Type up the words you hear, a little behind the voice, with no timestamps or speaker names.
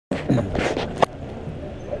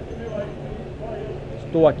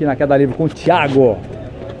Estou aqui na Queda Livre com o Tiago.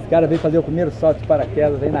 Esse cara veio fazer o primeiro salto de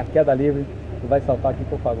paraquedas, vem na Queda Livre. Tu vai saltar aqui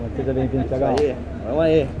por favor. Seja bem-vindo, Tiago. Vamos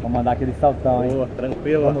aí. Vamos mandar aquele saltão, hein? Boa,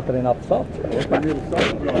 tranquilo. Vamos treinar pro salto? Primeiro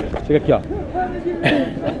salto. Chega aqui, ó.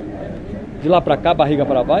 De lá pra cá, barriga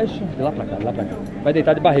pra baixo. De lá pra cá, de lá pra cá. Vai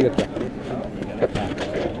deitar de barriga aqui, ó.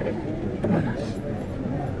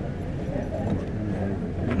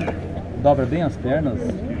 Dobra bem as pernas.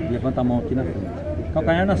 Levanta a mão aqui na frente.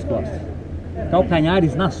 Calcanhar nas costas.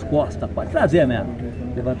 Calcanhares nas costas, pode trazer mesmo.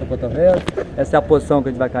 Levanta o cotovelo. Essa é a posição que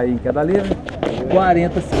a gente vai cair em queda livre.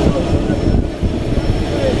 40 segundos.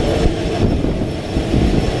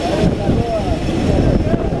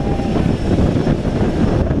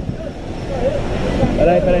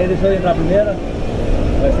 Peraí, deixa eu entrar primeiro.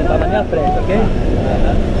 Vai sentar na minha frente, ok?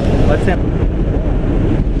 Pode sentar.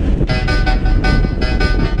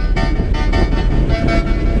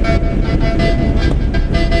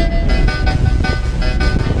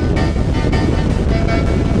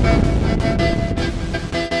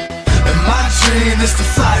 Is to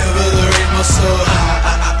fly over the rainbow so high.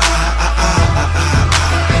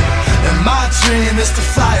 And my dream is to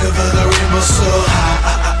fly over the rainbow so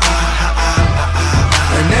high.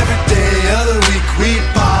 And every day of the week we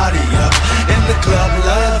party up in the club,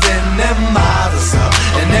 loving them models up.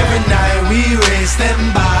 And every night we raise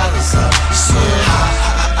them bottles up so high.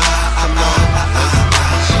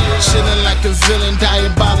 Chillin' like a villain,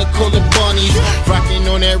 diabolical and bunny. Rockin'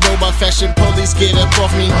 on that robot fashion, police get up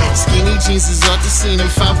off me. Skinny jeans is off the scene, and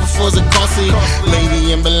 504s are costly.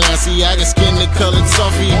 Lady in Balenciaga, skin the colored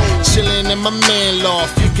toffee. Chillin' in my man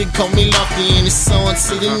loft, you can call me Lofty. And it's on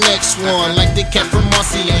to the next one, like the cat from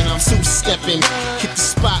Marcy. And I'm two-stepping, hit the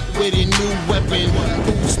spot with a new weapon.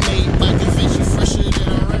 Who's made by Da Vinci, fresher than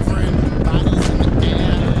a reverend. Bottles in the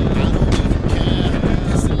air, I don't even care.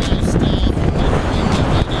 It's a lifestyle.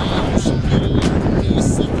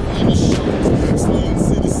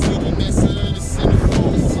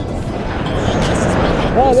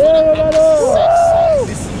 Valeu, garoto!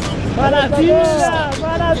 Maravilha!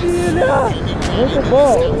 Maravilha! Muito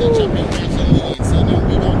bom!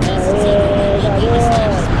 Aê, garoto!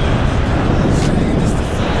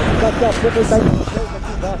 Daqui a pouco ele tá aqui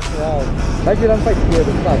embaixo, alto. Vai virando pra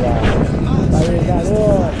esquerda, devagar. Aê,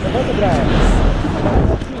 garoto! Levanta o braço!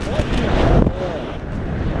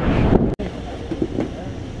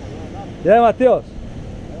 E aí, Matheus?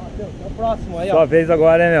 É o próximo aí, ó. Sua vez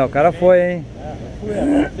agora, hein, meu? O cara foi, hein?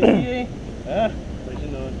 Hein? Foi de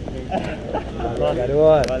novo. Valeu,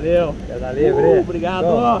 garoto. Valeu. Queda Livre.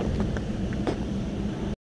 Obrigado.